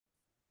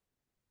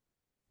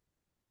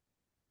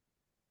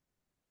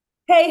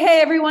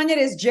Hey, everyone. It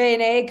is J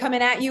and A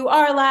coming at you,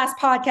 our last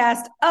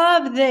podcast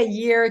of the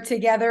year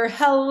together.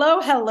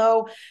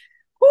 Hello.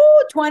 Woo,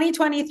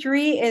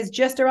 2023 is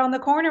just around the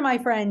corner, my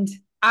friend.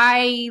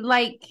 I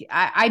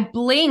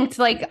blinked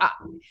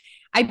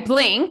I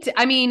blinked.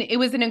 I mean, it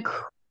was an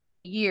incredible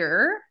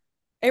year.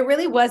 It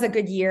really was a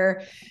good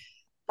year.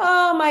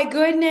 Oh my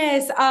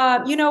goodness.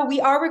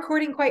 We are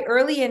recording quite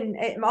early and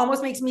it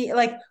almost makes me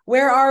like,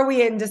 where are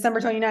we in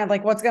December 29th?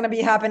 Like what's going to be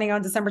happening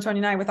on December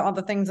 29th with all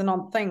the things and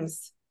all the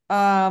things?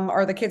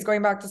 Are the kids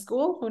going back to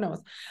school? Who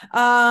knows?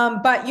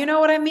 But you know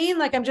what I mean?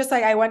 Like, I'm just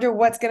like, I wonder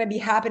what's going to be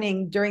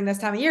happening during this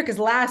time of year. Cause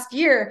last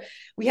year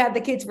we had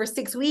the kids for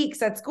 6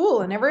 weeks at school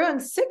and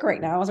everyone's sick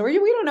right now. So we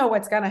don't know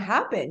what's going to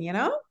happen, you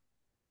know?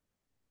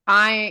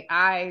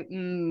 I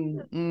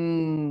mm,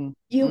 mm,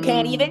 You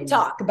can't even mm,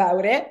 talk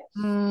about it.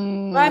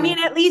 Well, I mm. mean,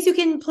 at least you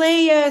can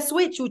play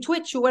Switch or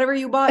Twitch or whatever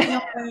you bought,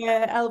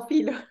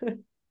 Alfilo.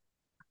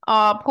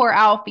 Poor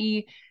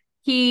Alfie.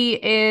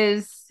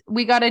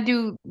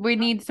 We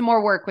need some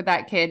more work with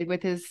that kid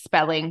with his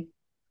spelling.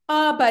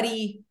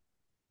 Buddy.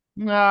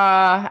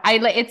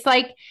 It's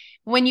like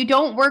when you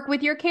don't work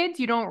with your kids,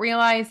 you don't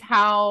realize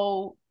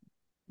how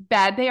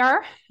bad they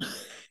are.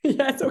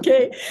 Yes,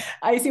 okay.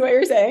 I see what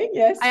you're saying.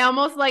 Yes. I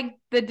almost like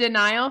the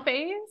denial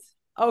phase.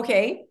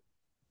 Okay.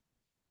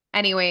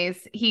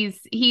 Anyways, he's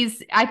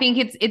I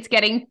think it's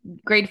getting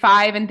grade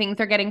 5 and things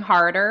are getting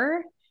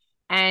harder.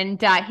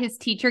 And his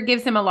teacher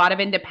gives him a lot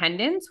of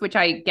independence, which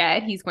I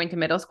get. He's going to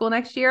middle school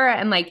next year.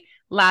 And like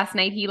last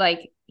night, he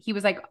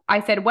was like, I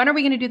said, when are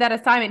we going to do that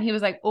assignment? He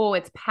was like, oh,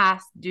 it's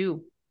past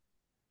due.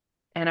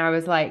 And I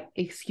was like,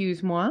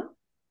 excuse moi.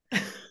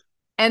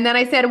 And then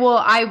I said,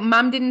 well,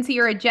 mom didn't see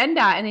your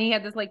agenda. And then he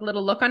had this like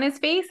little look on his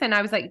face. And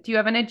I was like, do you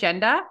have an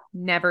agenda?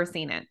 Never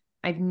seen it.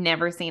 I've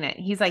never seen it.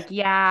 He's like,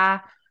 yeah,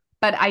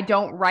 but I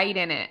don't write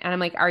in it. And I'm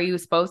like, are you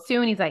supposed to?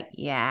 And he's like,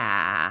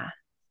 yeah.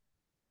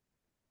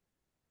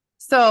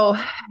 So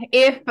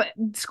if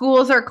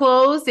schools are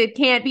closed, it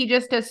can't be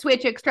just a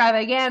switch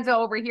extravaganza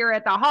over here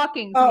at the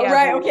Hawkins. We Oh, have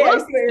right. Okay. I see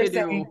work what you're to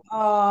saying. do.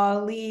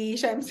 Oh,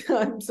 Leash. I'm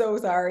so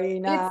sorry.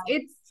 Nah.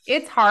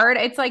 It's hard.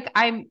 It's like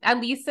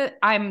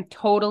I'm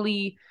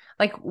totally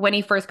like when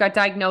he first got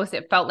diagnosed,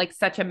 it felt like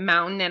such a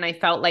mountain and I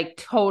felt like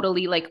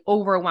totally like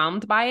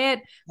overwhelmed by it.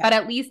 Yeah. But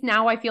at least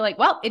now I feel like,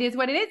 well, it is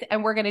what it is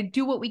and we're gonna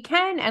do what we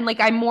can. And like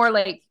I'm more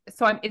like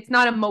it's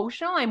not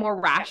emotional, I'm more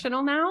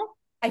rational now.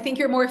 I think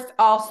you're more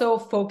also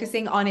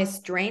focusing on his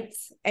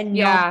strengths and no,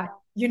 Yeah.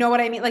 you know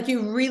what I mean? Like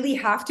you really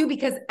have to,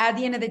 because at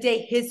the end of the day,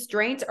 his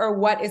strengths are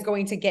what is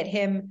going to get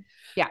him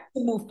Yeah. to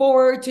move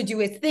forward, to do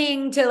his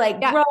thing, to like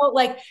Yeah. grow.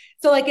 Like,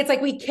 so like it's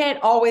like we can't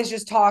always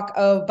just talk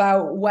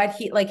about what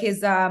he like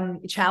his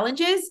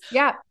challenges.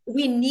 Yeah.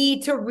 We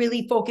need to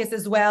really focus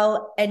as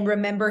well and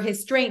remember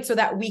his strengths so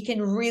that we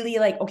can really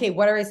like, okay,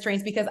 what are his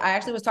strengths? Because I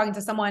actually was talking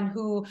to someone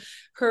who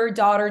her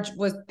daughter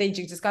was, they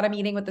just got a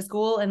meeting with the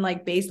school and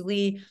like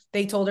basically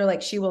they told her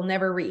like she will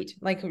never read.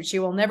 Like she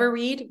will never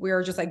read. We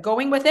were just like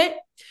going with it.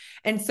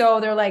 And so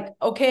they're like,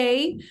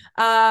 okay.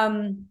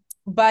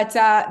 But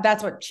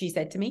that's what she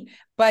said to me.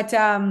 But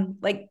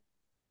like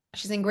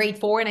she's in grade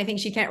 4 and I think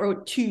she can't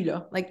write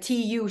tule, like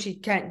tu, she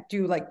can't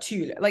do like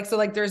tule. Like so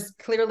like there's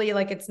clearly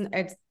like it's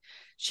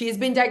she has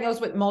been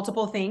diagnosed with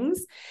multiple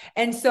things.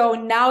 And so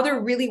now they're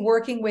really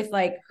working with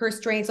like her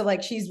strengths. So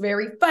like she's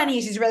very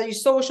funny, she's really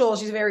social,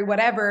 she's very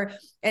whatever.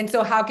 And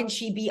so how can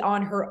she be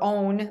on her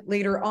own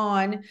later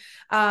on?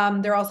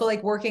 They're also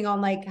like working on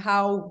like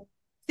how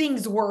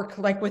things work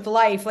like with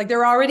life. Like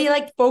they're already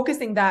like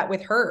focusing that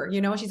with her,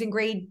 she's in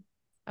grade,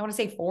 I want to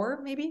say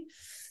 4, maybe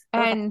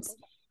 4 or 5. And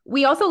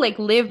we also like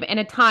live in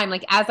a time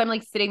like as I'm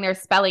like sitting there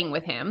spelling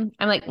with him,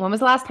 I'm like, when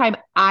was the last time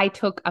I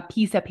took a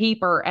piece of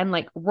paper and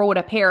like wrote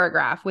a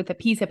paragraph with a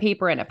piece of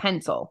paper and a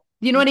pencil?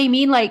 You know what I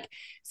mean? Like,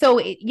 so,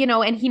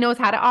 and he knows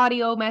how to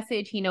audio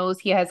message. He knows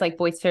he has like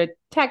voice to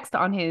text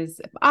on his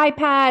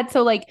iPad.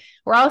 So, like,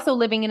 we're also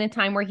living in a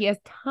time where he has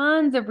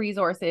tons of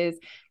resources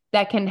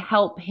that can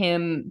help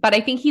him. But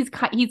I think he's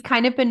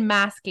kind of been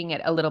masking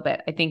it a little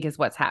bit, I think is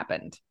what's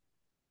happened.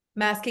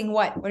 Masking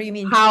what? What do you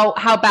mean?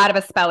 How bad of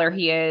a speller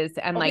he is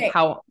and like Okay.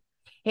 how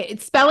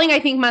spelling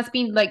I think must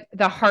be like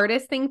the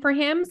hardest thing for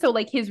him. So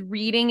like his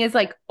reading is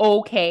like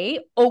okay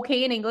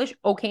in English,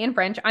 okay in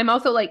French. I'm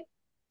also like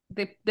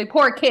the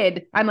poor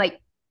kid. I'm like,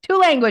 two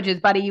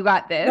languages, buddy, you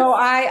got this. No,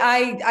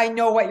 I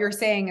know what you're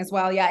saying as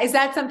well. Yeah. Is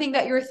that something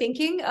that you're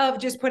thinking of,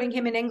 just putting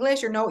him in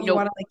English, or no, you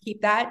want Nope. to like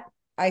keep that?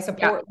 I Yeah.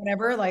 support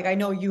whatever. Like I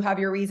know you have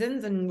your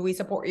reasons and we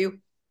support you.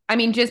 I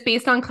mean, just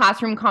based on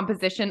classroom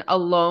composition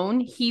alone,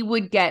 he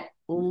would get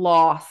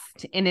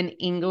lost in an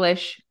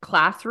English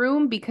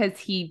classroom because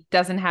he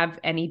doesn't have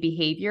any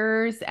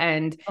behaviors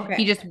and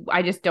Okay.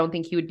 I just don't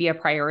think he would be a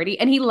priority.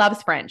 And he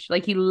loves French.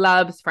 Like he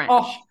loves Oh,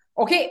 French.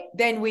 okay.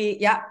 Then we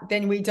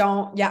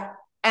don't. Yeah.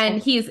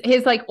 And Okay.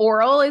 his like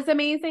oral is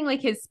amazing.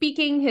 Like his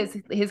speaking,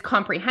 his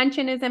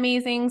comprehension is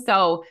amazing.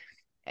 So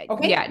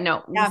Okay. yeah,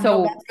 no. Yeah, no,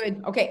 So that's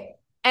good. Okay.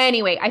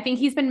 anyway, I think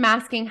he's been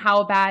masking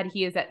how bad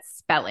he is at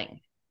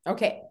spelling.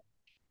 Okay.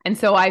 And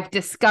so I've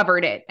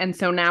discovered it. And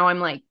so now I'm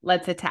like,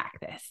 let's attack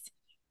this.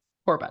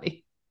 Poor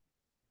buddy.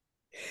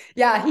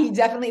 Yeah, he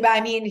definitely, but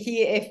I mean,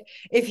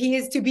 if he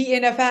is to be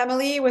in a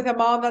family with a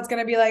mom that's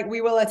going to be like,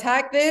 we will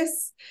attack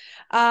this,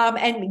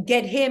 and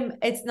get him,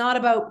 it's not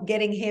about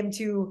getting him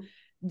to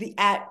the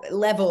at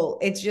level.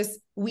 It's just,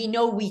 we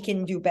know we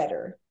can do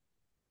better.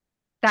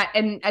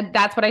 And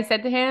that's what I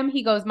said to him.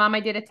 He goes, Mom, I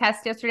did a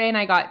test yesterday and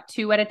I got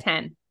 2 out of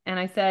 10. And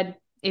I said,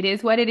 it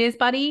is what it is,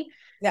 buddy.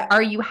 Yeah.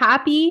 Are you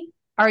happy?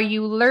 Are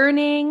you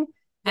learning?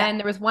 Yeah. And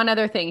there was one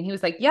other thing. He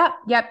was like, yep,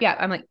 yep, yep.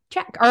 I'm like,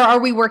 check. Or are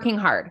we working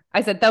hard?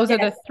 I said, those are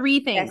the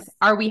 3 things. Yes.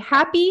 Are we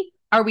happy?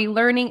 Are we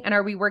learning? And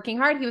are we working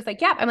hard? He was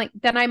like, yeah. I'm like,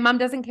 then mom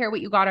doesn't care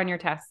what you got on your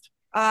test.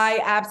 I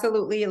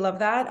absolutely love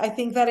that. I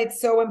think that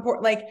it's so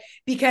important, like,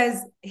 because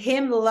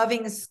him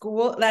loving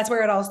school, that's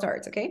where it all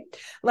starts. Okay.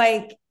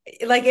 Like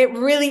it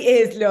really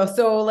is, Leo.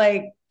 So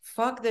like,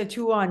 fuck the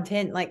 2 on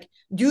 10. Like,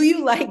 do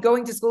you like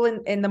going to school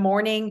in the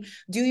morning?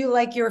 Do you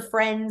like your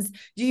friends?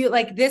 Do you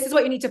like, this is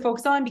what you need to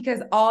focus on,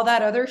 because all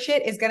that other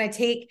shit is going to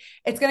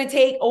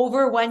take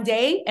over one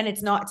day, and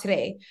it's not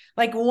today.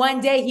 Like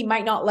one day he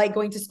might not like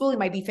going to school. He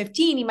might be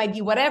 15. He might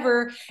be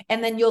whatever.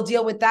 And then you'll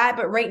deal with that.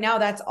 But right now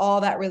that's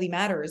all that really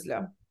matters,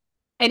 Leo.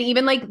 And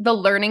even like the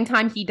learning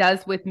time he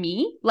does with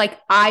me, like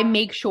I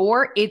make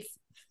sure it's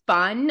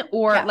fun,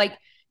 or like,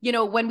 you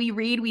know, when we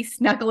read, we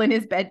snuggle in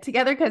his bed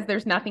together because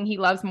there's nothing he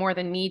loves more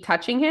than me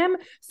touching him.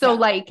 So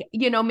like,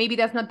 you know, maybe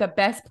that's not the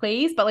best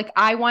place, but like,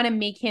 I want to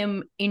make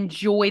him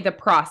enjoy the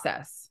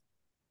process.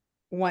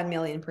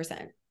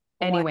 1,000,000%.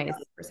 Anyways,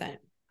 1,000,000%.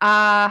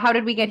 How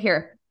did we get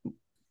here?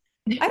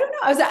 I don't know.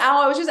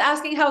 I was just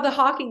asking how the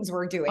Hawkings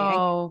were doing.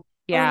 Oh,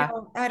 yeah.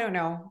 I don't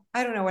know.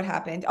 I don't know what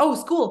happened. Oh,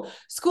 school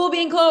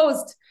being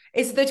closed.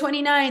 It's the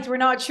 29th. We're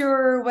not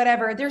sure,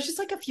 whatever. There's just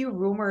like a few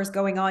rumors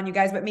going on, you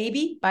guys, but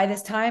maybe by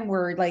this time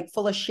we're like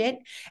full of shit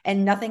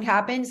and nothing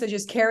happened. So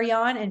just carry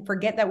on and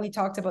forget that we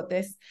talked about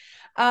this.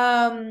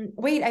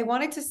 Wait, I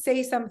wanted to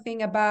say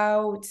something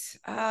about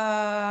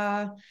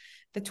the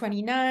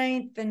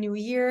 29th, the new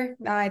year.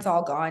 Nah, it's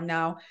all gone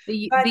now.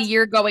 The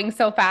year going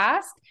so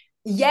fast.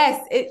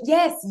 Yes.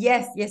 Yes.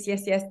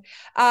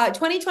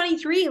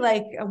 2023,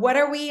 like, what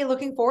are we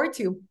looking forward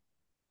to?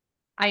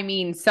 I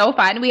mean, so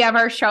fun. We have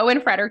our show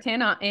in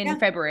Fredericton in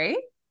February.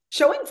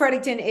 Showing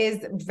Fredericton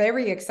is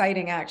very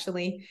exciting,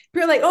 actually.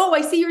 People are like, oh, I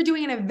see you're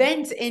doing an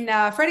event in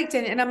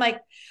Fredericton. And I'm like,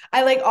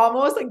 I like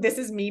almost like, this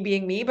is me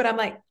being me, but I'm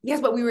like,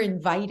 yes, but we were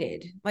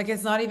invited. Like,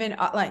 it's not even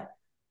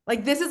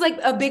like this is like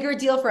a bigger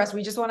deal for us.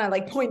 We just want to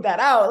like point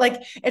that out.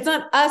 Like, it's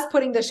not us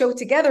putting the show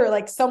together.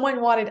 Like, someone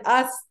wanted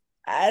us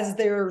as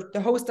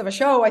the host of a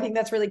show. I think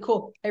that's really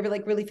cool. I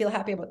really feel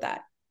happy about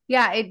that.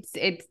 Yeah, it's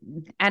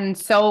and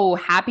so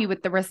happy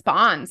with the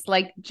response.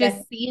 Like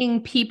just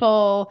seeing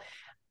people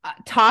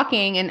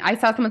talking, and I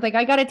saw someone's like,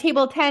 I got a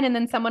table 10, and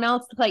then someone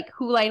else like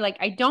who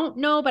I don't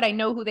know, but I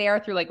know who they are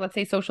through like, let's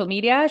say, social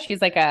media.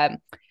 She's like a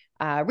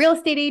real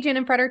estate agent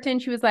in Fredericton.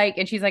 She was like,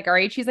 and she's like our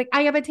age. She's like,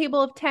 I have a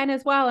table of 10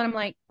 as well. And I'm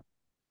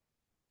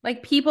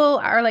like people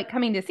are like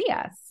coming to see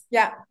us.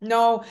 Yeah,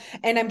 no.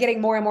 And I'm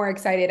getting more and more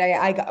excited.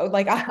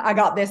 I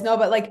got this. No,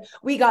 but like,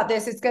 we got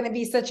this. It's going to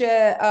be such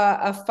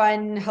a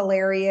fun,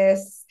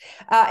 hilarious,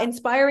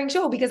 inspiring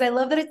show, because I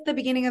love that it's the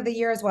beginning of the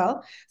year as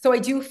well. So I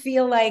do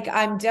feel like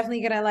we're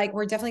definitely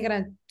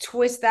going to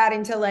twist that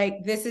into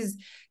like, this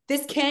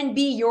can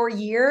be your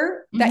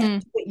year that you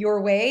do it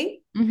your way.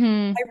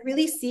 I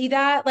really see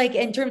that, like,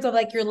 in terms of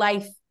like your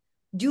life,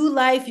 do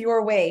life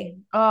your way.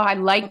 Oh, I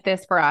like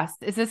this for us.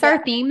 Is this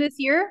our theme this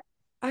year?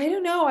 I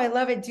don't know. I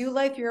love it. Do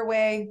life your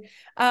way.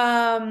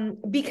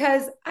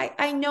 Because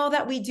I know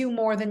that we do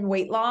more than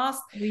weight loss.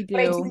 We do.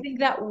 But I do think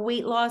that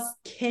weight loss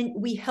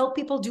we help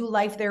people do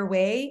life their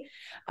way.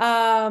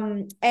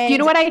 And do you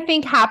know what I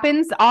think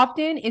happens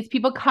often is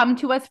people come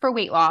to us for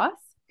weight loss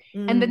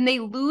and then they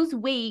lose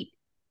weight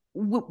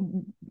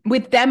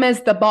with them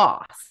as the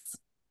boss.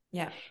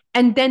 Yeah.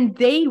 And then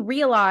they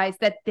realize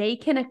that they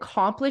can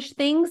accomplish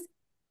things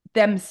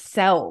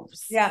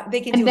themselves. Yeah,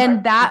 they can. And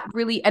then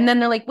and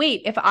then they're like,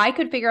 wait, if I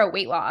could figure out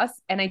weight loss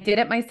and I did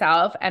it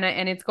myself and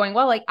it's going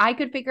well, like I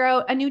could figure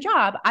out a new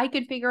job. I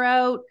could figure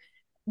out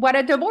what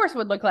a divorce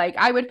would look like.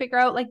 I would figure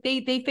out, like,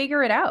 they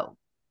figure it out.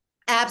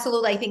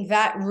 Absolutely. I think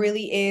that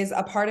really is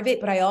a part of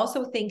it. But I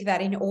also think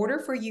that in order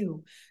for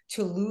you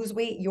to lose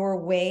weight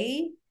your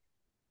way,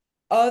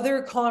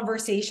 other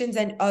conversations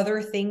and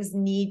other things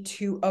need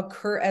to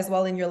occur as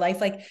well in your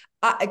life. Like,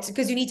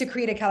 because you need to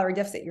create a calorie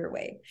deficit your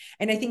way.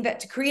 And I think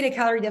that to create a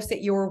calorie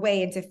deficit your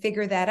way and to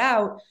figure that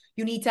out,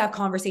 you need to have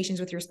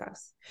conversations with your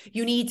spouse.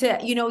 You need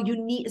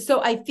to,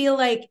 so I feel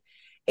like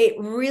it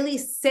really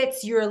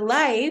sets your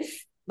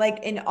life,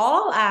 like in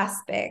all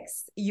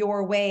aspects,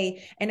 your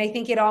way. And I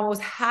think it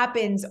almost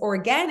happens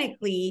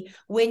organically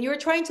when you're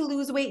trying to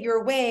lose weight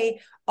your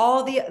way.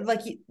 All the,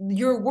 like,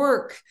 your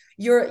work,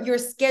 your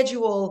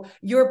schedule,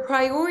 your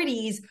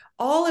priorities,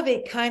 all of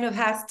it kind of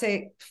has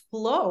to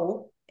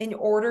flow in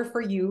order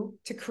for you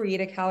to create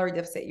a calorie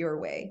deficit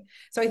your way.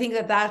 So I think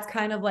that that's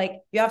kind of like,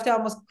 you have to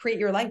almost create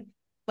your life.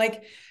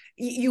 Like,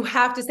 you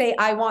have to say,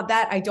 I want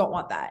that. I don't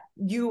want that.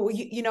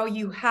 You know,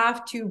 you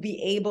have to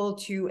be able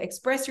to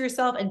express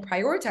yourself and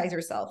prioritize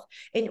yourself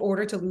in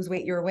order to lose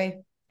weight your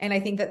way. And I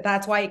think that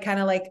that's why it kind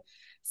of like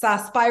sa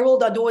spiral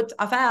da d'autres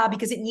affaires,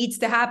 because it needs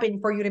to happen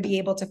for you to be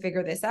able to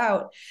figure this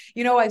out.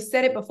 You know, I've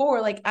said it before,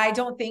 like, I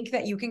don't think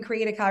that you can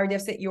create a calorie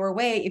deficit your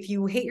way. If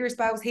you hate your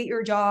spouse, hate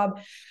your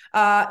job,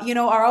 you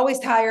know, are always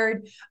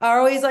tired, are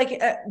always like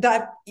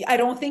that. I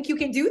don't think you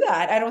can do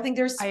that. I don't think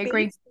there's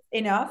space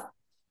enough.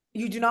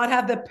 You do not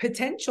have the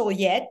potential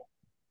yet.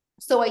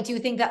 So I do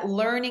think that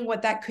learning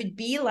what that could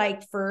be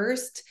like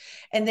first,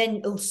 and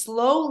then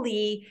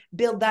slowly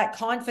build that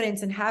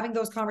confidence and having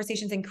those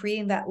conversations and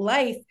creating that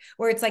life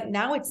where it's like,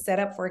 now it's set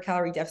up for a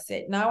calorie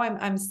deficit. Now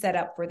I'm set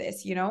up for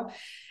this, you know?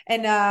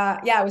 And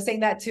yeah, I was saying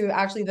that to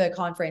actually the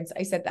conference.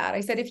 I said that. I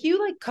said, if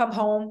you like come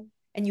home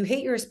and you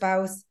hate your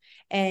spouse,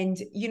 and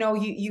you know,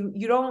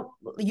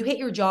 you hate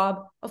your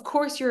job, of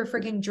course you're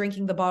freaking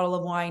drinking the bottle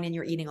of wine and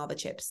you're eating all the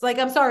chips. Like,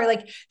 I'm sorry,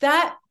 like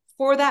that.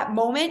 For that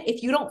moment,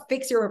 if you don't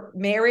fix your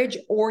marriage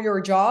or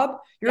your job,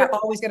 you're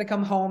always going to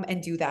come home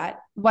and do that.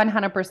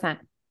 100%.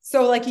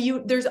 So like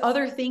there's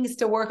other things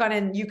to work on,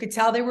 and you could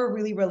tell they were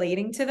really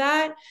relating to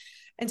that.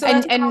 And so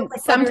and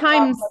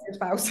sometimes,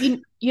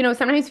 you know,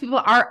 sometimes people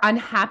are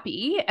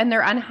unhappy, and they're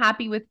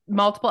unhappy with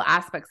multiple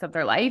aspects of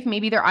their life.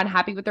 Maybe they're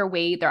unhappy with their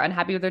weight, they're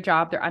unhappy with their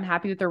job, they're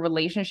unhappy with their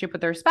relationship with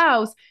their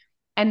spouse.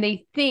 And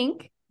they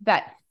think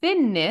that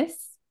thinness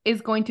is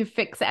going to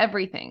fix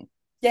everything.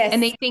 Yes.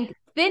 And they think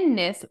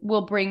thinness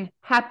will bring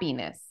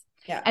happiness.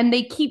 Yeah. And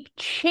they keep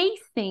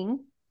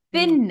chasing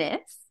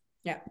thinness.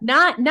 Yeah.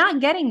 Not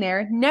getting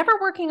there, never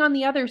working on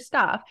the other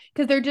stuff,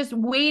 because they're just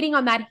waiting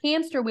on that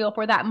hamster wheel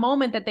for that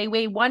moment that they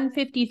weigh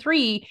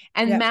 153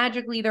 and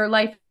magically their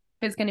life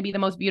is going to be the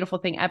most beautiful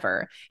thing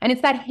ever. And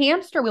it's that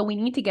hamster wheel we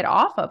need to get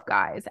off of,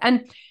 guys.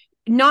 And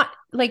not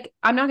like,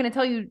 I'm not going to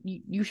tell you,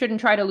 you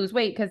shouldn't try to lose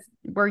weight because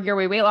we're your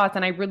way weight loss.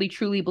 And I really,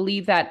 truly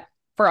believe that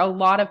for a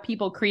lot of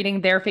people,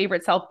 creating their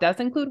favorite self does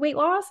include weight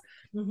loss.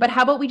 Mm-hmm. But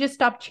how about we just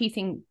stop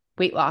chasing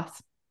weight loss?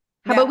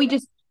 How about we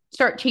just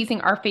start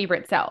chasing our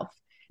favorite self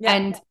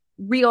and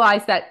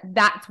realize that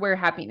that's where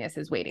happiness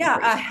is waiting for you.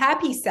 A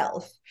happy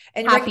self,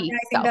 and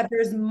recognizing that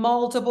there's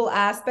multiple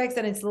aspects,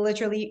 and it's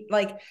literally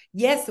like,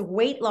 yes,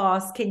 weight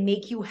loss can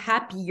make you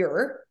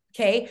happier.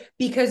 Okay.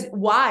 Because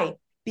why?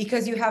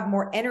 Because you have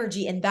more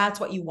energy, and that's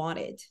what you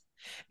wanted.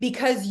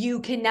 Because you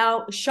can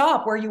now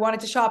shop where you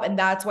wanted to shop, and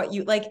that's what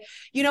you like.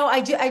 You know,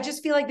 I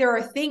just feel like there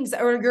are things,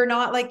 or you're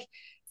not like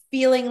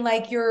feeling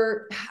like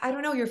you're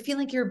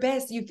feeling like your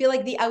best. You feel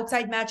like the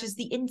outside matches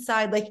the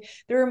inside. Like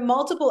there are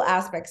multiple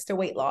aspects to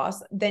weight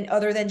loss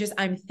other than just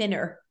I'm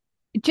thinner.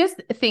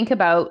 Just think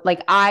about,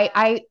 like,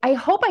 I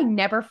hope I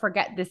never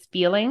forget this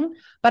feeling,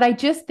 but I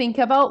just think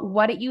about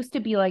what it used to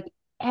be like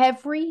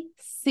every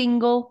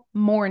single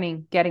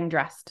morning getting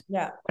dressed.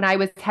 Yeah. When I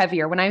was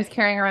heavier, when I was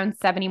carrying around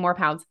 70 more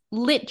pounds,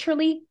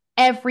 literally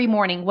every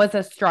morning was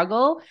a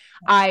struggle.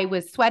 I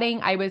was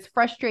sweating. I was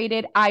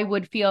frustrated. I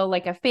would feel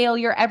like a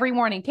failure every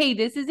morning. Okay,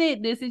 this is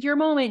it. This is your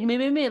moment.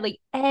 Like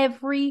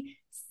every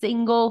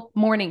single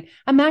morning.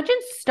 Imagine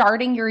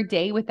starting your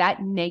day with that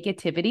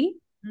negativity.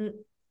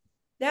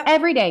 Yeah.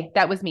 Every day.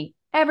 That was me.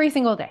 Every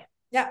single day.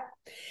 Yeah.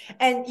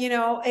 And, you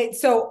know,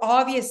 so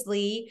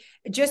obviously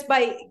just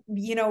by,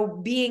 you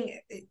know,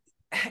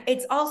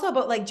 it's also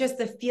about like just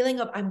the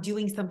feeling of I'm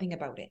doing something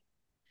about it,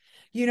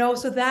 you know,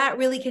 so that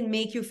really can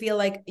make you feel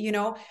like, you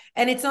know,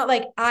 and it's not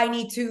like I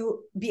need to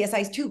be a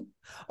size 2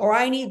 or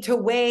I need to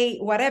weigh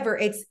whatever.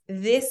 It's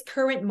this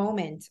current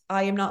moment.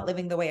 I am not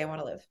living the way I want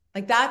to live.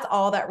 Like that's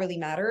all that really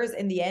matters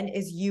in the end,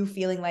 is you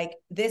feeling like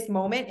this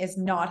moment is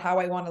not how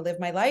I want to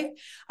live my life.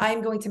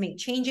 I'm going to make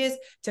changes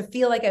to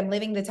feel like I'm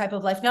living the type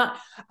of life, not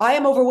I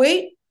am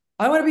overweight,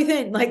 I want to be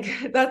thin.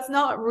 Like that's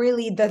not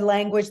really the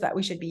language that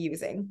we should be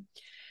using.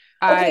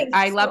 Okay,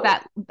 I love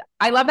that.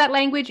 I love that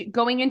language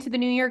going into the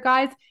new year,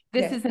 guys.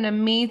 This is an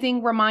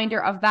amazing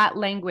reminder of that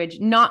language.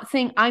 Not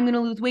saying I'm going to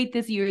lose weight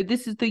this year.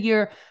 This is the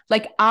year.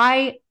 Like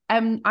I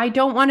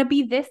don't want to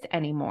be this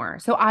anymore.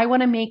 So I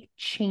want to make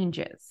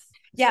changes.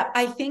 Yeah,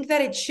 I think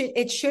that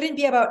it shouldn't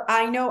be about,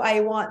 I know I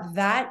want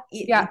that,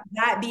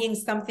 that being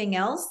something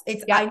else.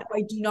 It's, I know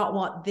I do not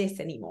want this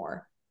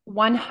anymore.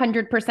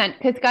 100%.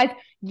 Because guys,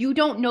 you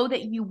don't know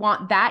that you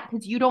want that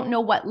because you don't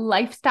know what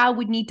lifestyle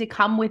would need to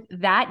come with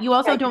that. You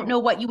also don't know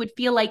what you would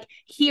feel like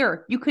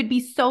here. You could be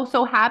so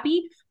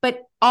happy,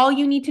 but all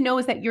you need to know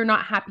is that you're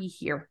not happy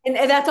here. And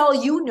that's all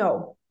you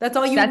know. That's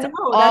all you know. That's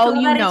all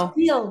you know. Is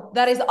real.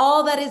 That is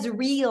all that is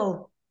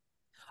real.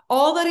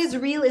 All that is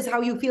real is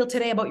how you feel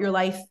today about your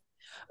life.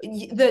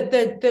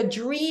 The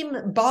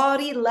dream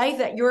body life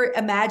that you're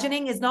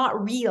imagining is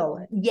not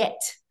real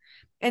yet.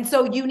 And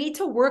so you need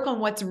to work on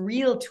what's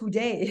real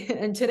today.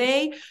 And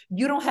today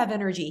you don't have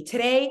energy.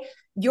 Today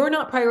you're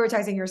not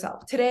prioritizing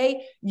yourself.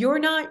 Today you're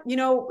not, you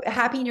know,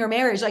 happy in your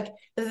marriage. Like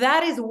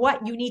that is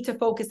what you need to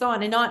focus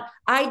on, and not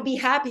I'd be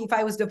happy if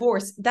I was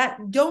divorced.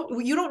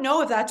 You don't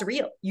know if that's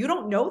real. You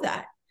don't know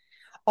that.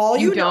 All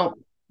you know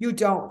You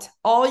don't.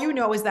 All you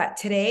know is that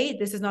today,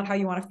 this is not how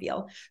you want to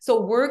feel. So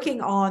working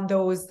on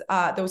those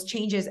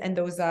changes and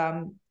those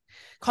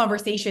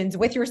conversations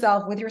with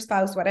yourself, with your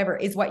spouse, whatever,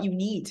 is what you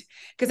need.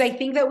 Because I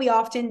think that we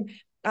often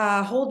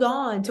hold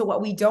on to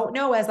what we don't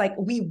know as like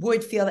we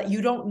would feel that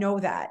you don't know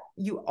that.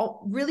 You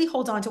really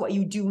hold on to what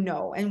you do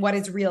know and what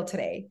is real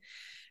today.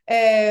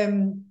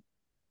 Okay,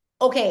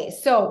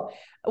 so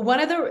one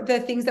of the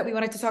things that we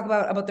wanted to talk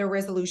about their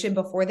resolution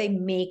before they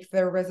make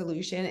their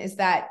resolution is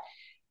that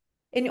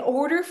in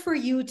order for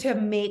you to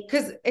make,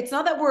 because it's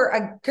not that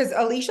because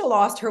Alicia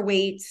lost her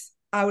weight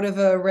out of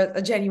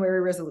a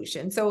January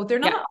resolution. So they're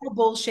not all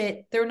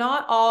bullshit. They're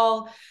not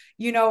all,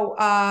 you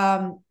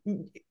know,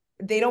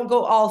 they don't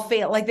go all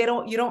fail. Like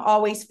you don't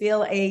always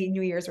fail a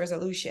New Year's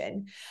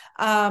resolution.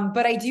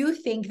 But I do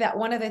think that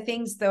one of the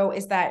things though,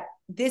 is that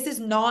this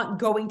is not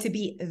going to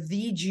be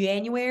the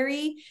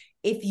January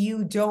if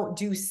you don't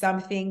do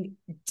something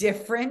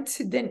different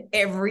than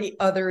every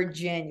other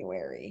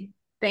January.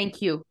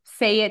 Thank you.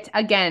 Say it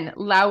again,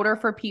 louder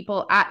for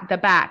people at the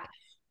back.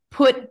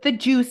 Put the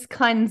juice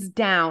cleanse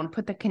down,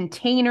 put the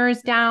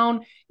containers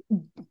down,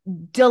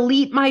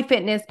 delete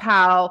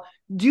MyFitnessPal,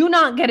 do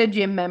not get a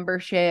gym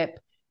membership.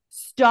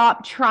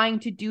 Stop trying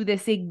to do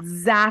this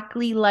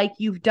exactly like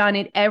you've done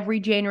it every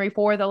January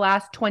for the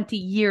last 20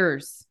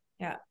 years.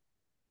 Yeah.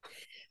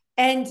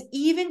 And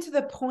even to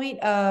the point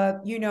of,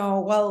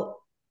 well,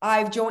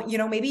 I've joined,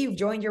 maybe you've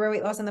joined your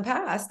weight loss in the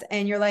past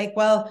and you're like,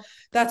 well,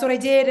 that's what I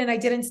did and I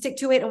didn't stick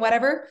to it and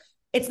whatever.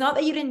 It's not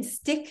that you didn't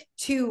stick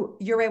to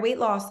your weight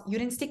loss. You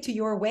didn't stick to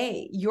your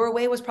way. Your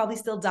way was probably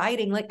still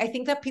dieting. Like, I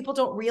think that people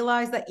don't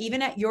realize that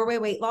even at your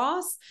weight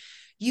loss,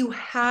 you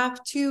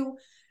have to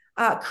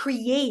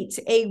create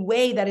a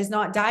way that is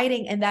not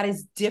dieting, and that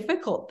is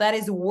difficult. That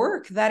is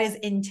work. That is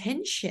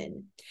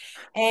intention.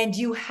 And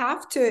you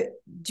have to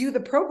do the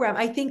program.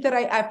 I think that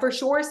I for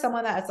sure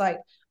someone that's like,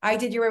 I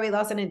did your weight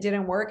loss and it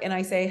didn't work. And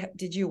I say,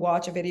 did you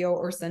watch a video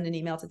or send an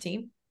email to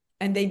team?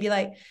 And they'd be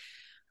like,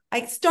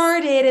 I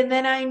started and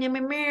then I'm in my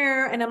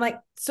mirror. And I'm like,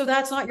 so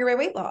that's not your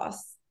weight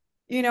loss,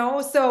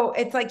 So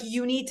it's like,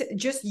 you need to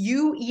just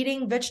you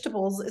eating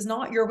vegetables is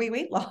not your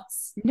weight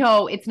loss.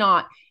 No, it's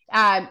not.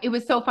 It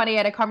was so funny. I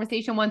had a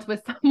conversation once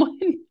with someone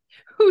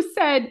who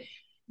said,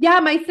 yeah,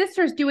 my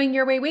sister's doing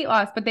your weight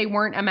loss, but they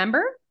weren't a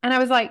member. And I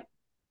was like,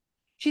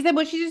 she said,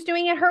 well, she's just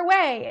doing it her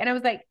way. And I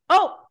was like,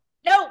 oh,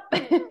 no,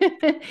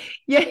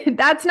 yeah,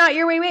 that's not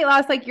your weight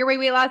loss. Like, your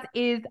weight loss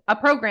is a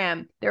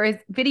program. There is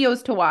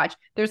videos to watch.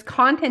 There's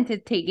content to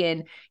take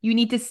in. You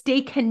need to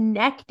stay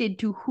connected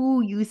to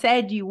who you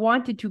said you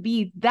wanted to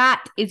be.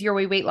 That is your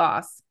weight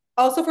loss.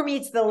 Also, for me,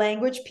 it's the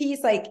language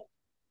piece. Like,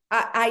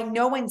 I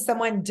know when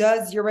someone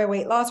does your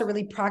weight loss or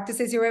really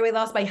practices your weight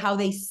loss by how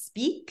they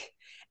speak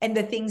and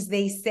the things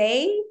they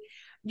say.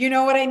 You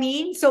know what I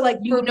mean? So like,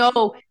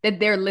 that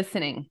they're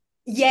listening.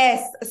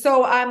 Yes.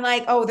 So I'm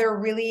like, oh, they're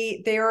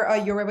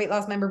a your weight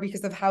loss member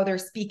because of how they're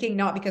speaking,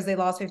 not because they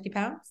lost 50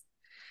 pounds.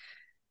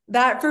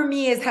 That for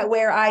me is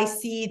where I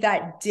see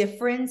that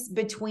difference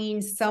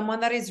between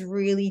someone that is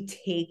really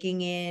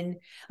taking in,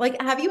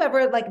 like, have you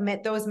ever like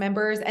met those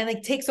members, and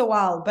like takes a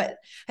while, but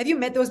have you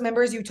met those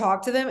members, you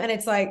talk to them and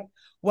it's like,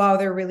 wow,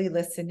 they're really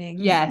listening.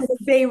 Yes.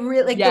 They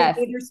really like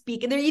the way they're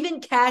speaking. They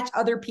even catch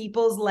other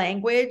people's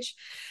language.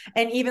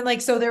 And even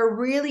like, so they're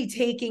really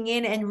taking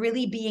in and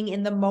really being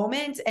in the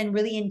moment and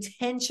really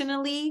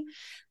intentionally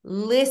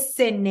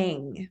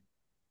listening.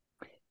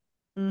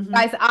 Mm-hmm.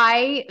 Guys,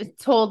 I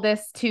told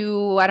this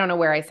to, I don't know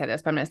where I said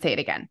this, but I'm going to say it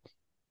again.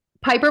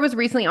 Piper was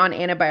recently on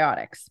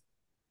antibiotics.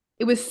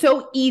 It was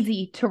so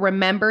easy to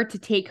remember to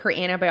take her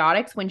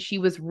antibiotics when she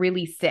was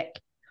really sick.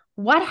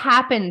 What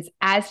happens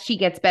as she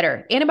gets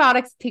better?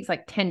 Antibiotics takes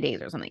like 10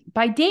 days or something.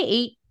 By day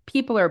 8,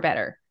 people are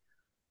better.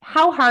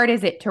 How hard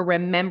is it to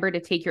remember to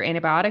take your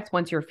antibiotics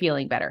once you're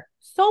feeling better?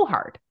 So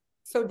hard.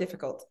 So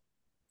difficult.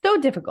 So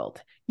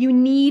difficult. You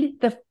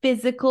need the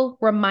physical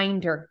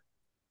reminder.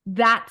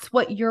 That's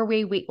what your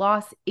weight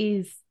loss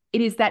is.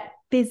 It is that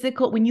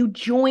physical, when you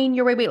join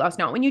your weight loss,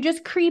 not when you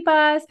just creep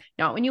us,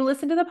 not when you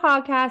listen to the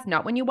podcast,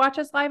 not when you watch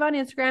us live on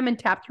Instagram and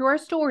tap through our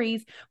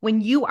stories.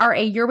 When you are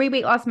a Your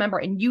Weight Loss member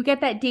and you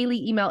get that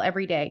daily email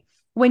every day,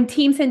 when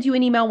team sends you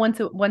an email once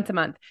a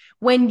month,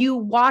 when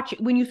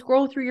you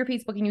scroll through your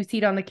Facebook and you see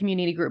it on the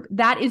community group,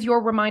 that is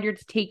your reminder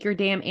to take your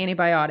damn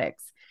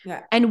antibiotics.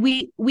 Yeah. And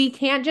we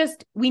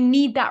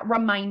need that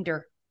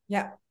reminder.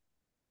 Yeah.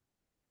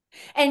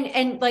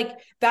 And like,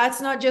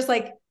 that's not just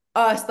like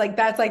us, like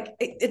that's like,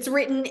 it's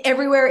written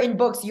everywhere in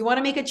books. You want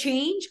to make a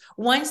change.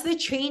 Once the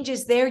change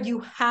is there, you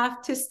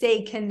have to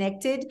stay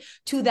connected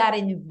to that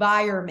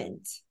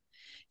environment.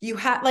 You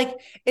have like,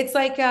 it's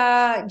like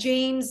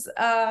James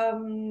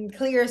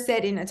Clear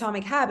said in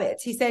Atomic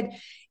Habits. He said,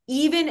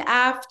 even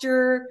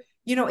after,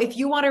 if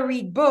you want to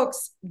read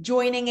books,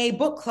 joining a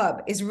book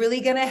club is really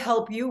going to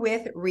help you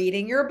with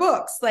reading your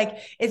books. Like,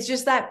 it's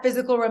just that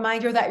physical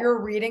reminder that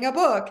you're reading a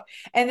book.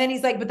 And then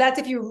he's like, but that's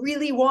if you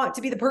really want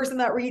to be the person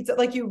that reads it,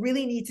 like you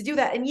really need to do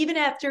that. And even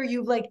after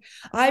you've like,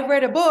 I've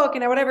read a book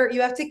and whatever,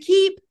 you have to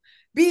keep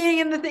being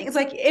in the thing. It's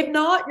like, if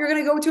not, you're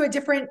going to go to a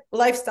different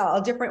lifestyle,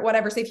 a different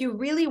whatever. So if you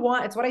really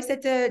want, it's what I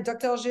said to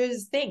Dr.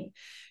 J's thing.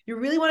 You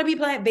really want to be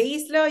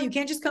plant-based, you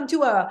can't just come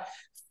to a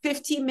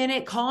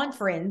 15-minute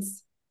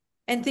conference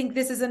and think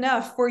this is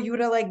enough for you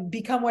to like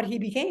become what he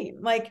became.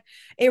 Like,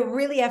 it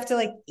really have to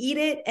like eat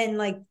it and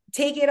like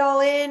take it all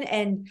in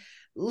and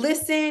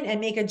listen and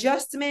make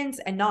adjustments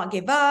and not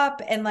give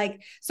up. And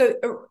like, so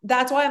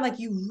that's why I'm like,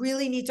 you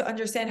really need to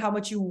understand how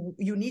much you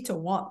need to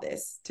want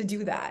this to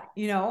do that,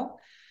 you know?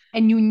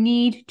 And you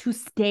need to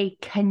stay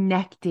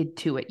connected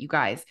to it, you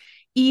guys.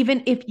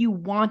 Even if you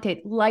want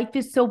it, life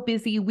is so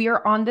busy. We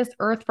are on this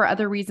earth for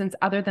other reasons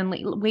other than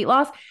weight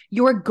loss.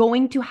 You're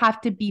going to have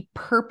to be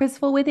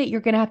purposeful with it.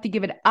 You're going to have to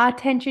give it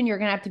attention. You're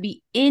going to have to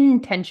be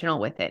intentional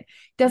with it. It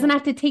doesn't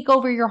have to take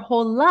over your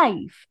whole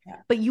life,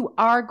 but you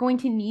are going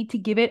to need to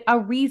give it a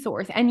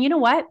resource. And you know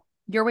what?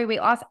 Your Way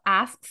Weight Loss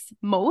asks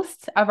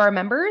most of our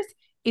members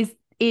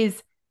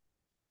is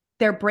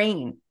their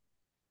brain.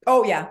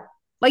 Oh, yeah.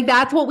 Like,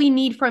 that's what we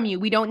need from you.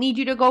 We don't need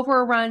you to go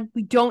for a run.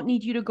 We don't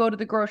need you to go to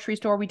the grocery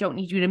store. We don't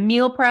need you to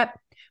meal prep.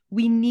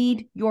 We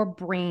need your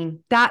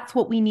brain. That's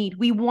what we need.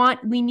 We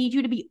need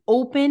you to be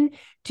open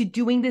to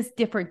doing this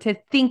different, to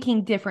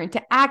thinking different,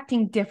 to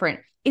acting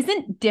different.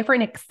 Isn't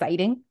different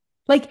exciting?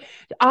 Like,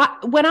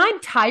 when I'm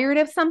tired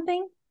of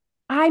something,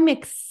 I'm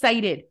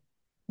excited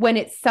when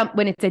it's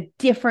a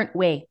different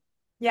way.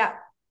 Yeah.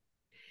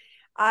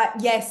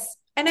 Yes.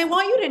 And I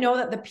want you to know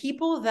that the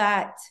people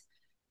that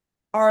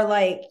are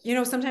like, you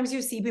know, sometimes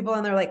you see people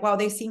and they're like, wow,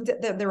 they seem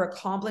that they're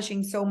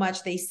accomplishing so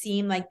much. They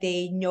seem like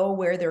they know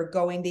where they're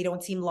going. They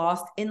don't seem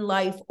lost in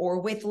life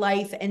or with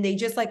life. And they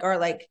just like are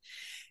like,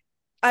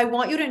 I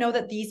want you to know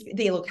that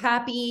they look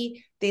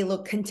happy. They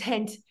look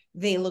content.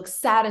 They look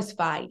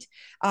satisfied.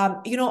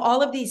 You know,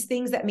 all of these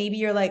things that maybe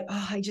you're like,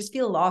 oh, I just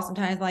feel lost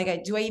sometimes.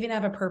 Like, do I even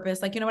have a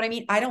purpose? Like, you know what I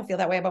mean? I don't feel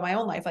that way about my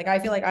own life. Like, I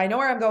feel like I know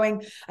where I'm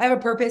going. I have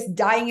a purpose.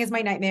 Dying is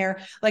my nightmare.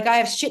 Like, I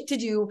have shit to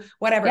do,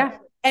 whatever. Yeah.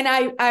 And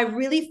I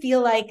really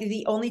feel like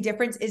the only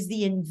difference is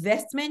the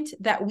investment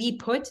that we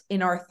put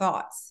in our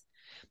thoughts.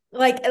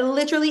 Like,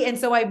 literally. And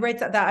so I read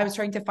that I was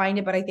trying to find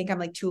it, but I think I'm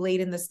like too late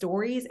in the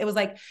stories. It was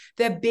like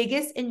the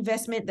biggest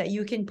investment that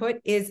you can put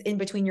is in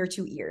between your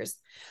two ears.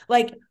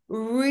 Like,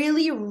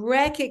 really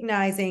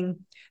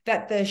recognizing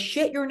that the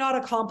shit you're not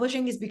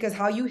accomplishing is because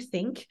how you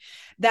think,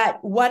 that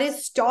what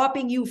is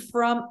stopping you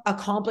from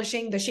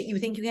accomplishing the shit you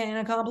think you can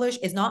accomplish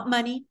is not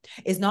money,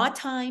 is not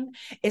time,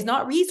 is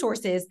not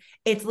resources.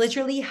 It's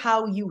literally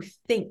how you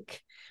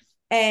think.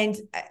 And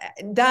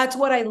that's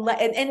what I like.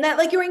 And that,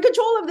 like, you're in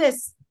control of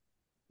this.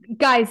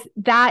 Guys,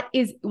 that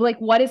is like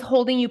what is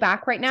holding you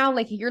back right now.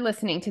 Like, you're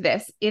listening to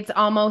this, it's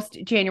almost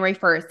January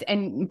 1st,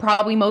 and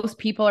probably most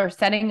people are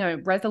setting a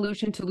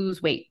resolution to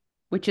lose weight,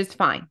 which is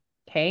fine.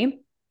 Okay.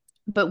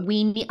 But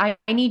I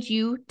need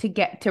you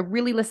to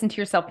really listen to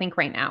yourself, think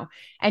right now.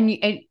 And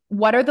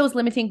what are those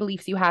limiting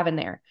beliefs you have in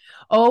there?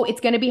 Oh,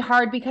 it's going to be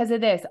hard because of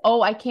this.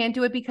 Oh, I can't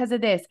do it because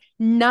of this.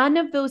 None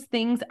of those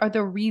things are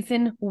the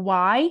reason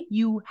why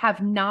you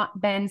have not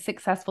been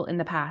successful in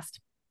the past.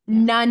 Yeah.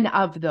 None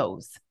of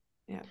those.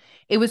 Yeah.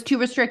 It was too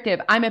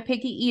restrictive. I'm a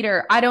picky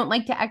eater. I don't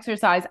like to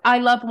exercise. I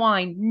love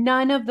wine.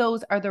 None of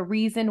those are the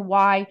reason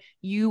why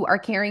you are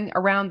carrying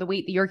around the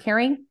weight that you're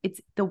carrying.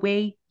 It's the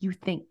way you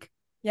think.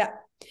 Yeah.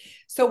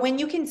 So when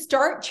you can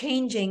start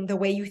changing the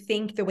way you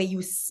think, the way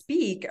you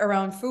speak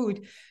around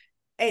food,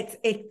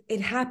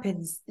 it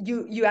happens.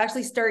 You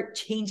actually start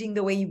changing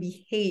the way you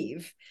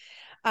behave.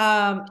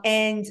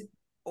 And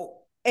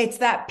it's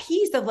that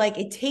piece of like,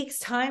 it takes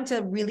time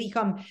to really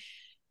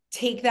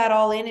take that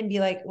all in and be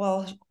like,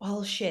 well,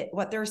 shit,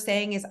 what they're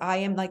saying is I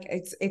am like,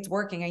 it's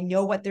working. I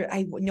know what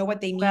I know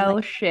what they mean.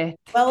 Well,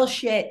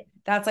 shit.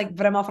 That's like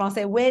vraiment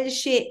français. Well,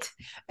 shit.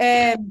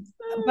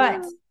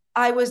 But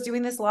I was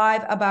doing this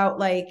live about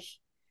like,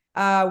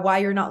 why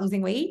you're not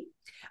losing weight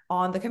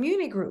on the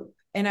community group.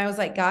 And I was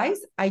like, guys,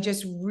 I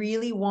just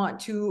really want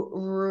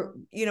to,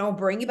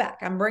 bring you back.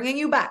 I'm bringing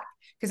you back.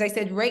 Because I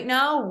said, right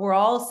now, we're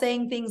all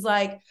saying things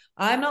like,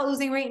 I'm not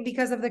losing weight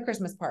because of the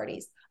Christmas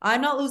parties. I'm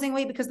not losing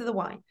weight because of the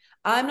wine.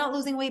 I'm not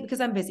losing weight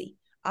because I'm busy.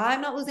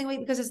 I'm not losing weight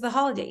because it's the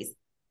holidays.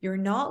 You're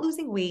not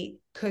losing weight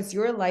because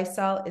your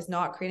lifestyle is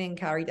not creating a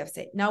calorie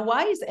deficit. Now,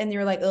 and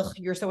you're like, ugh,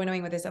 you're so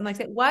annoying with this. I'm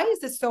like, why is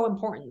this so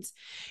important?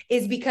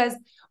 Is because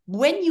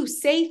when you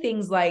say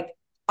things like,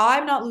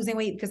 I'm not losing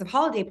weight because of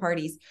holiday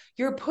parties,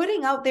 you're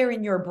putting out there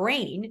in your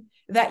brain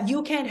that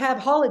you can't have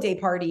holiday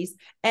parties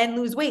and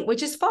lose weight,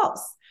 which is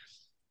false.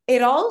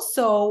 It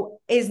also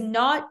is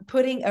not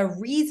putting a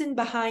reason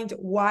behind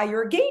why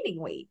you're gaining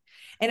weight.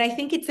 And I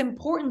think it's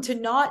important to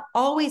not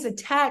always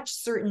attach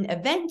certain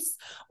events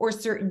or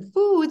certain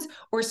foods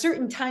or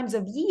certain times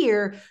of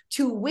year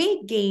to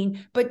weight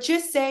gain, but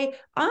just say,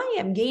 I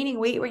am gaining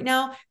weight right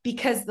now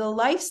because the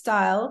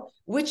lifestyle,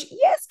 which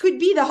yes, could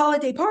be the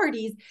holiday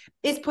parties,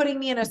 is putting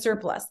me in a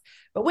surplus.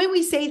 But when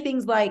we say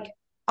things like,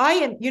 I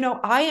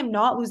am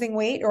not losing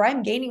weight or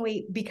I'm gaining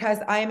weight because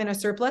I am in a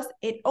surplus,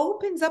 it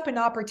opens up an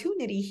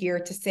opportunity here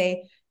to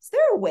say, is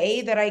there a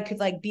way that I could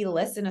like be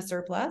less in a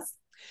surplus?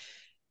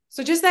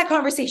 So just that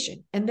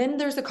conversation. And then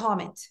there's a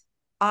comment.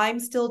 I'm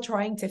still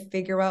trying to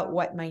figure out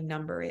what my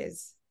number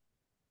is.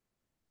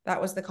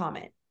 That was the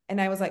comment.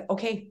 And I was like,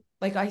 okay,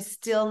 like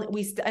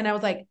and I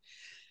was like,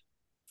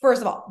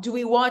 first of all, do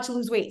we want to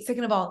lose weight?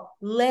 Second of all,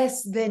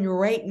 less than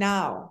right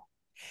now.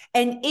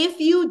 And if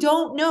you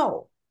don't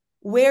know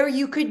where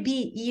you could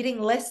be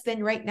eating less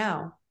than right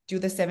now, do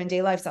the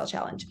 7-day lifestyle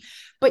challenge.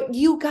 But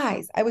you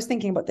guys, I was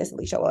thinking about this,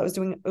 Alicia, while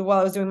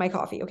I was doing my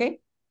coffee. Okay.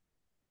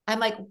 I'm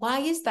like, why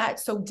is that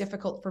so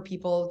difficult for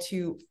people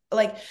to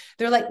like,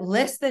 they're like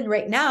less than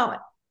right now.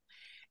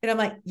 And I'm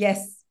like,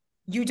 yes,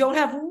 you don't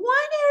have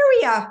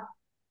one area.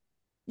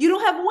 You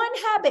don't have one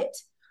habit,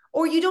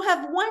 or you don't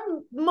have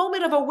one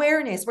moment of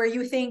awareness where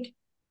you think,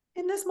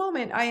 in this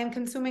moment, I am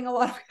consuming a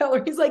lot of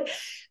calories. Like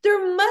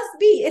there must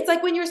be, it's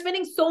like when you're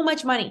spending so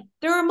much money,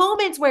 there are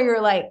moments where you're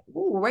like,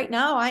 ooh, right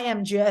now I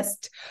am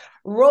just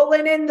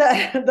rolling in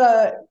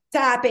the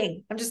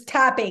tapping. I'm just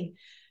tapping.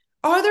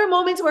 Are there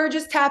moments where you're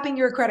just tapping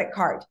your credit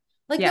card?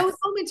 Like Yes.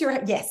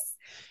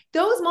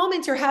 those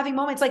moments you're having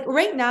moments like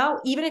right now,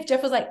 even if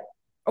Jeff was like,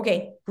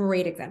 okay,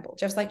 great example.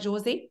 Jeff's like,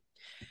 Josie,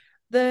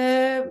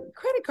 the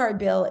credit card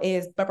bill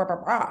is blah, blah,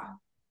 blah, blah.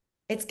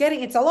 It's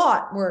a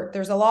lot where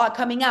there's a lot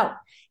coming out.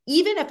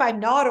 Even if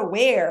I'm not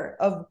aware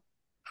of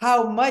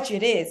how much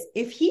it is,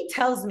 if he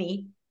tells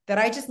me that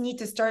I just need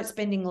to start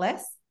spending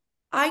less,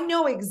 I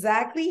know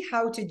exactly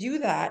how to do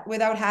that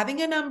without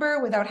having a number,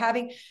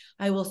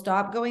 I will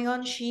stop going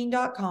on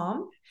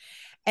Shein.com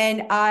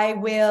and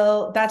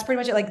that's pretty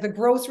much it. Like the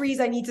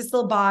groceries I need to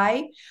still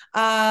buy.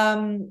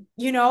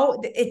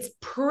 It's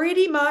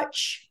pretty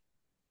much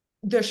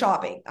the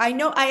shopping. I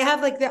know I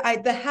have like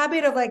the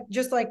habit of like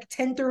just like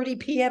 10:30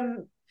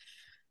 p.m.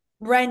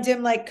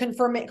 random like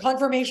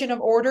confirmation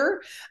of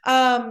order.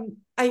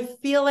 I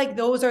feel like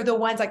those are the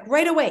ones like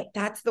right away.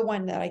 That's the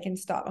one that I can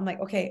stop. I'm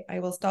like, okay, I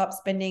will stop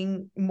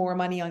spending more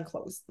money on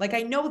clothes. Like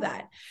I know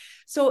that.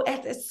 So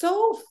it's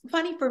so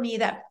funny for me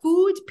that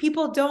food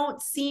people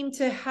don't seem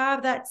to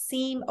have that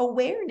same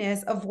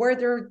awareness of where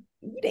they're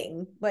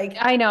eating. Like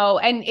I know.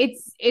 And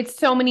there's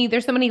so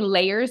many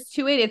layers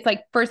to it. It's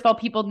like, first of all,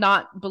 people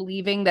not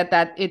believing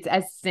that it's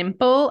as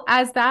simple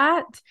as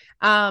that.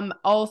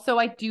 Also,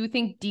 I do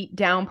think deep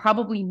down,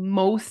 probably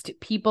most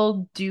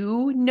people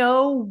do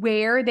know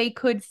where they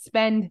could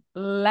spend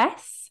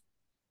less.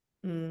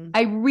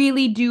 I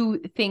really do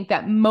think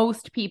that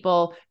most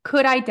people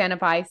could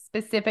identify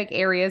specific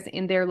areas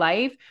in their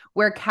life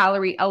where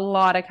a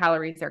lot of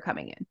calories are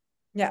coming in.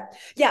 Yeah.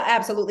 Yeah,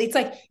 absolutely. It's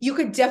like, you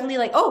could definitely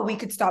like, oh, we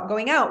could stop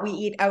going out. We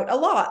eat out a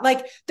lot.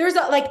 Like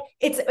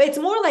it's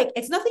more like,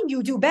 it's nothing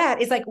you do bad.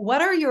 It's like,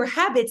 what are your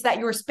habits that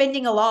you're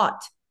spending a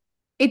lot?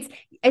 It's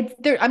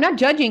there. I'm not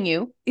judging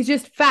you. It's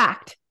just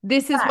fact.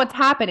 This is what's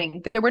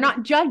happening. We're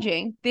not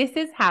judging. This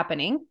is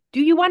happening.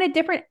 Do you want a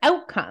different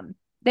outcome?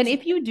 Then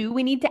if you do,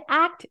 we need to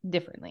act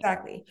differently.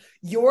 Exactly.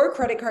 Your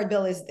credit card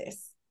bill is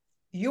this.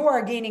 You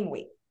are gaining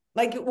weight.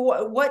 Like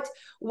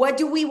what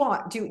do we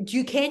want?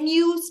 Can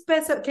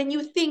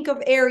you think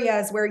of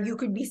areas where you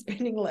could be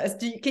spending less?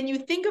 Can you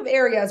think of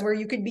areas where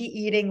you could be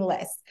eating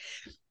less?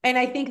 And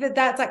I think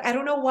that's like, I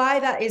don't know why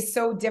that is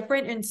so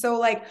different. And so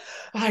like,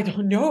 I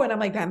don't know. And I'm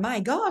like, my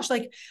gosh,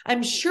 like,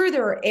 I'm sure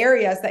there are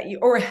areas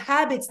or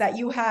habits that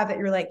you have that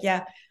you're like,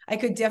 yeah, I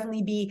could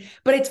definitely be,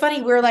 but it's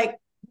funny. We're like,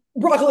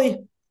 broccoli,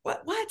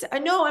 what?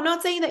 No, I'm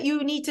not saying that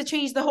you need to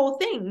change the whole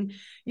thing.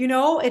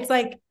 It's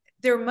like,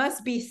 there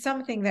must be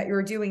something that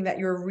you're doing that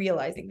you're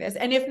realizing this.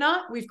 And if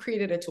not, we've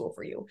created a tool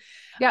for you.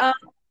 Yeah.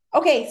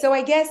 Okay. So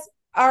I guess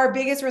our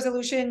biggest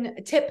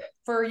resolution tip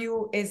for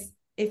you is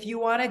if you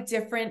want a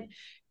different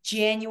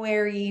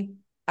January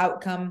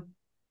outcome,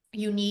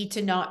 you need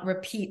to not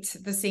repeat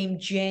the same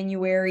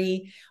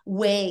January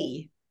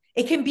way.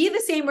 It can be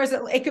the same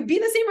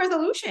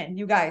resolution,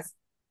 you guys,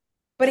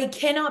 but it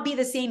cannot be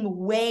the same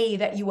way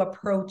that you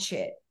approach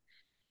it.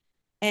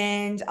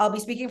 And I'll be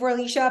speaking for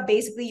Alicia.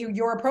 Basically,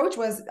 your approach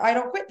was, I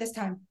don't quit this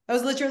time. That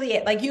was literally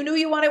it. Like, you knew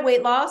you wanted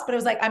weight loss, but it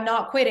was like, I'm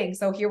not quitting.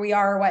 So here we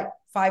are,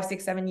 5,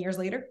 6, 7 years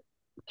later?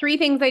 3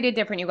 things I did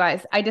different, you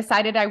guys. I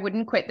decided I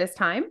wouldn't quit this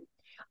time.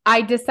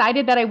 I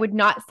decided that I would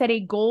not set a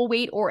goal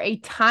weight or a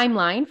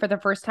timeline for the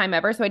first time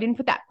ever. So I didn't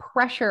put that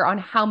pressure on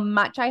how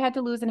much I had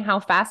to lose and how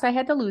fast I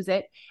had to lose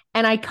it.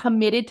 And I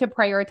committed to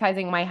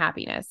prioritizing my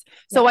happiness.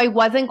 So I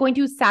wasn't going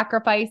to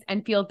sacrifice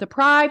and feel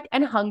deprived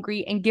and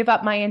hungry and give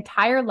up my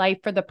entire life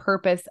for the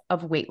purpose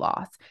of weight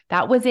loss.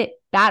 That was it.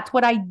 That's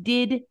what I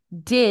did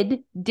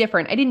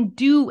different. I didn't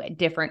do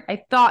different.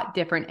 I thought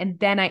different. And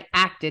then I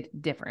acted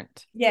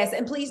different. Yes.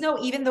 And please know,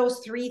 even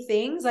those 3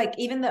 things, like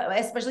even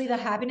especially the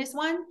happiness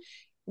one,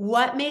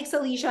 what makes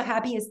Alicia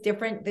happy is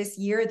different this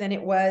year than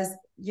it was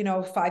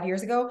 5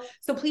 years ago.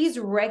 So please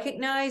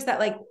recognize that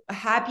like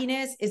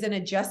happiness is an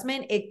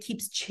adjustment. It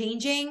keeps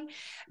changing.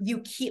 You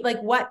keep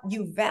like what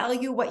you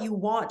value, what you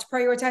want to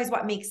prioritize,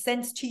 what makes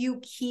sense to you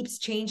keeps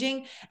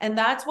changing. And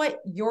that's what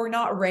you're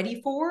not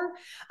ready for.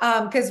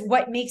 Because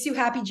what makes you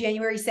happy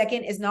January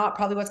 2nd is not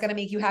probably what's going to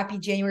make you happy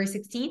January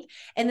 16th.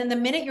 And then the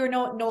minute you're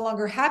no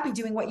longer happy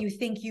doing what you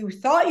think you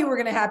thought you were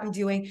going to happy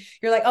doing,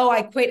 you're like, oh,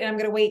 I quit and I'm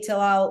going to wait till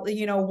I'll,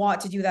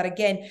 want to do that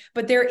again.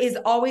 But there is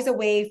always a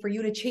way for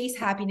you to chase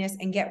happiness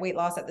and get weight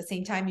loss at the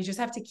same time. You just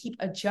have to keep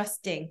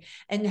adjusting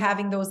and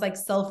having those like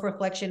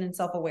self-reflection and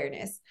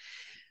self-awareness.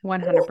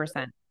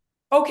 100%.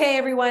 Okay,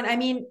 everyone. I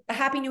mean,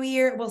 happy new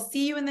year. We'll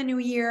see you in the new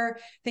year.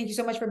 Thank you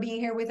so much for being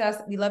here with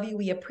us. We love you.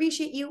 We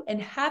appreciate you,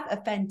 and have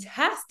a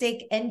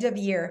fantastic end of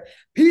year.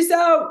 Peace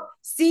out.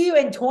 See you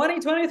in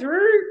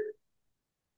 2023.